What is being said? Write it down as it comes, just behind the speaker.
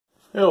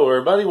Hello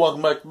everybody,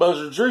 welcome back to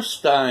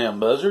Buzzard-Roost. I am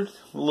Buzzard.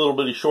 A little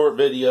bitty short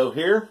video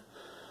here.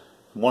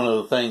 One of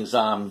the things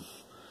I'm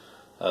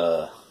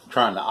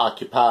trying to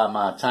occupy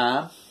my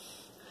time.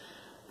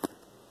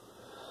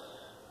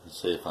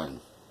 Let's see if I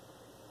can...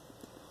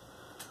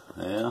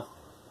 Yeah,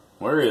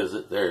 where is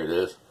it? There it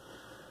is.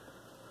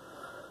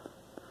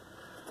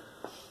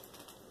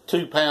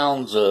 2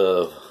 pounds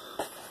of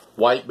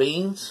white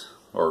beans,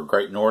 or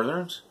Great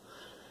Northerns,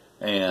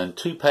 and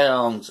 2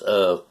 pounds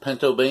of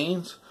pinto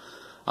beans.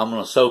 I'm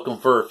going to soak them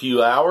for a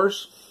few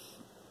hours.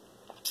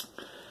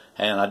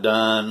 And I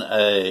done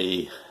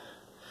a,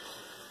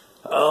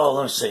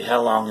 let me see,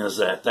 how long is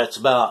that? That's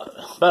about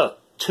a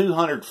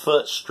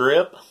 200-foot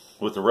strip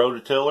with the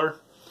rototiller.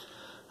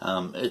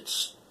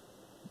 It's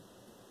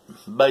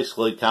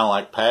basically kind of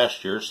like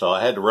pasture, so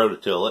I had to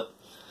rototill it.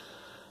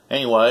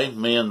 Anyway,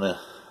 me and the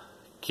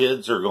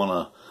kids are going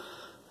to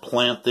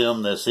plant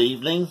them this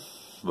evening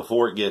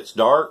before it gets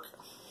dark.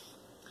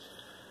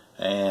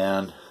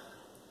 And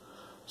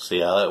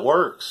see how that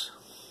works.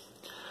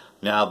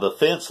 Now the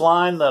fence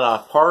line that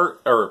I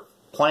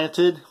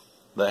planted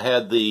that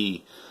had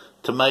the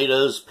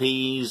tomatoes,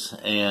 peas,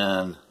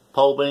 and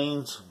pole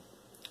beans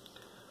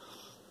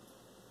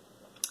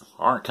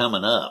aren't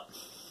coming up.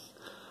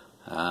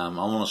 I'm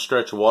going to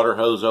stretch a water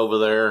hose over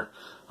there.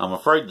 I'm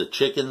afraid the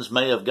chickens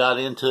may have got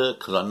into it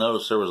because I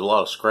noticed there was a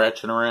lot of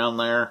scratching around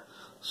there.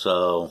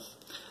 So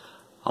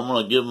I'm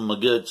going to give them a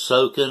good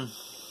soaking,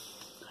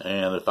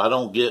 and if I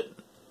don't get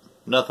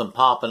nothing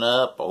popping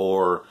up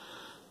or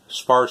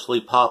sparsely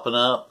popping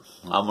up,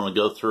 I'm going to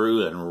go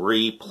through and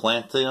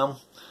replant them.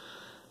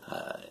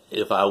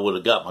 If I would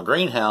have got my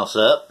greenhouse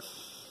up,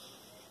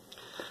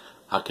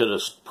 I could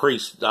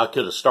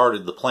have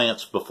started the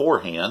plants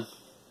beforehand,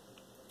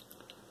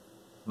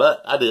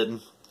 but I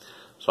didn't.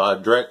 So I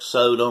direct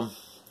sowed them.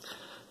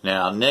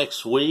 Now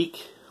next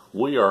week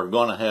we are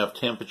going to have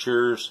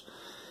temperatures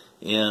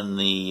in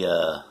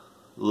the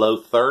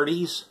low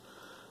 30s.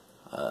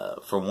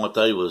 From what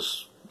they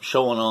was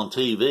showing on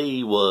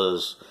TV,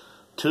 was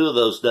 2 of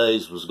those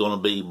days was going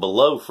to be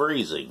below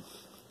freezing.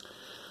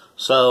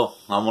 So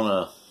I'm going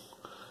to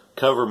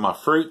cover my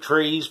fruit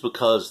trees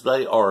because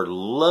they are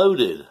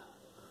loaded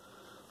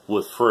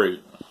with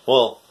fruit.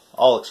 Well,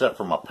 all except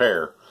for my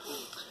pear.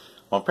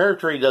 My pear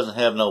tree didn't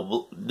have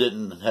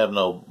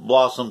no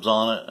blossoms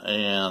on it,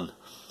 and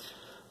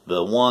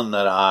the one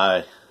that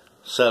I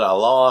said I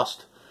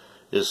lost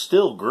is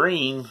still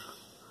green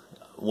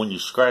when you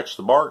scratch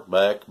the bark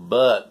back,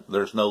 but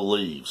there's no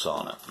leaves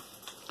on it.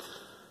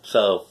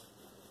 So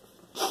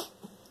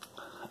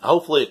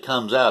hopefully it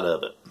comes out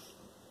of it.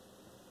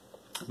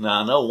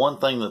 Now I know one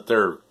thing that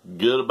they're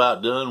good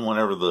about doing: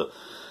 whenever the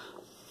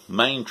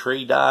main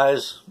tree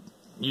dies,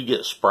 you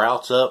get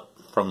sprouts up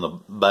from the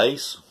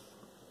base.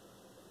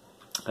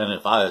 And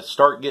if I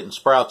start getting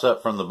sprouts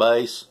up from the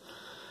base,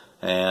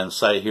 and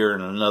say here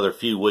in another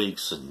few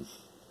weeks and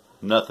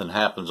nothing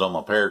happens on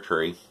my pear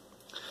tree,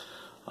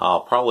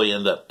 I'll probably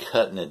end up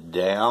cutting it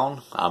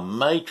down. I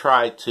may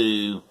try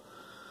to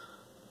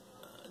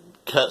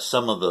cut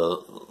some of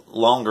the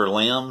longer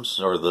limbs,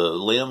 or the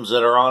limbs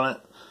that are on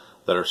it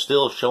that are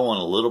still showing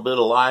a little bit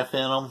of life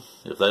in them.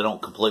 If they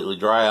don't completely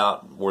dry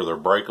out where they're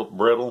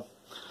brittle,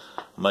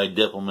 I may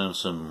dip them in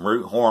some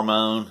root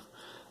hormone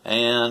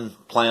and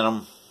plant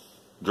them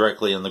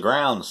directly in the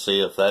ground to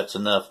see if that's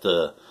enough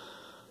to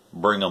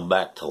bring them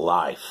back to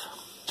life.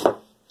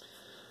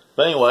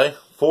 But anyway,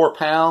 4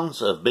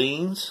 pounds of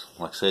beans,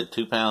 like I said,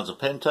 2 pounds of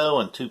pinto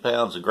and 2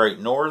 pounds of Great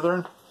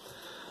Northern.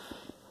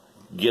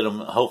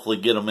 Hopefully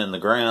get them in the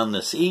ground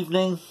this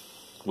evening,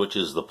 which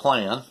is the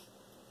plan,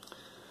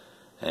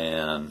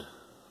 and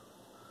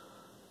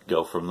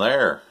go from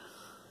there.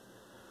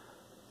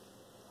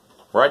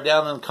 Write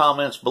down in the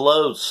comments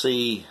below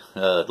to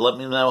let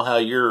me know how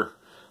your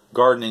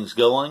gardening's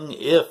going,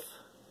 if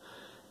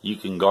you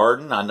can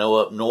garden. I know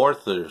up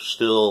north they're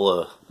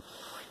still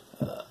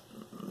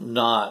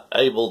not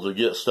able to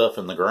get stuff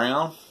in the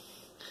ground,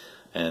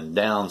 and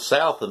down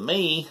south of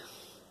me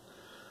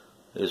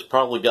has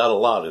probably got a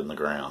lot in the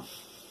ground.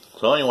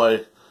 So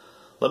anyway,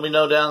 let me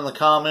know down in the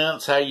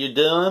comments how you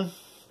doing.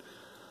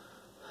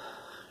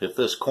 If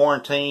this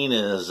quarantine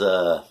is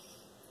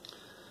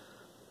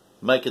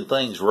making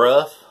things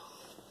rough.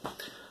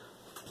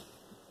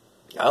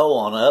 Oh,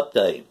 on an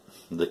update,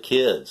 the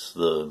kids,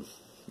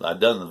 I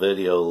done the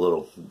video, a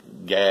little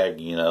gag,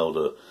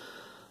 to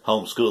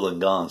homeschooling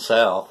gone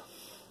south.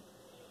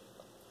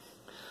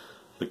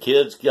 The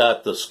kids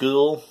got the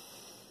school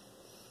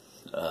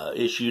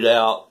issued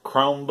out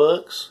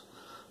Chromebooks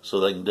so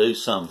they can do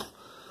some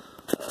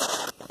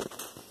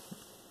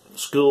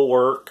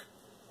schoolwork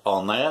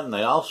on that, and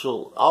they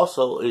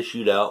also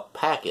issued out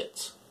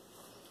packets.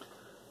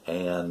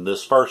 And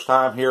this first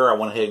time here, I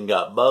went ahead and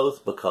got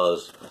both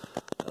because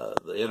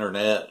the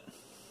internet,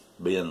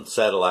 being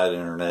satellite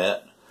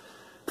internet,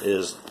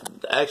 is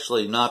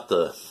actually not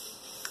the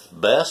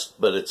best,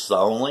 but it's the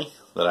only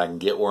that I can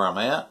get where I'm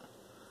at.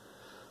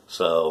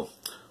 So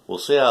we'll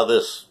see how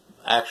this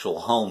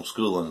actual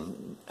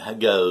homeschooling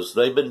goes.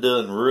 They've been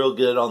doing real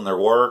good on their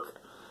work.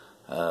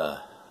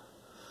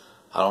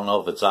 I don't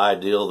know if it's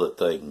ideal that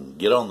they can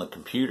get on the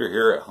computer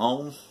here at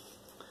home,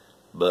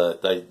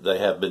 but they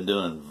have been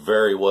doing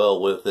very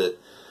well with it.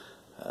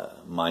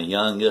 My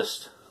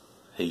youngest,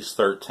 he's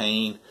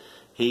 13.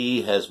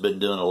 He has been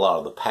doing a lot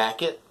of the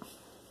packet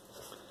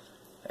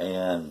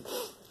and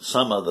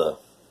some of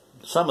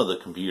the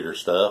computer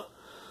stuff.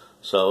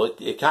 So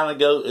it's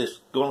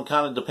going to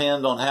kind of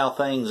depend on how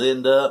things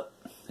end up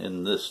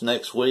in this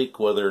next week,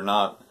 whether or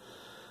not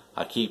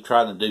I keep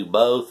trying to do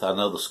both. I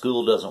know the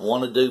school doesn't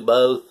want to do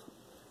both,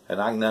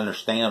 and I can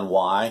understand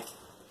why,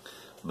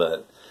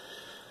 but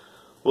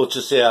we'll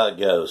just see how it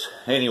goes.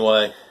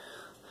 Anyway,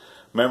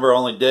 remember,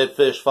 only dead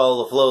fish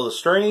follow the flow of the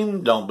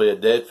stream. Don't be a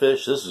dead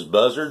fish. This is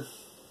Buzzard.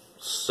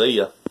 See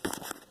ya.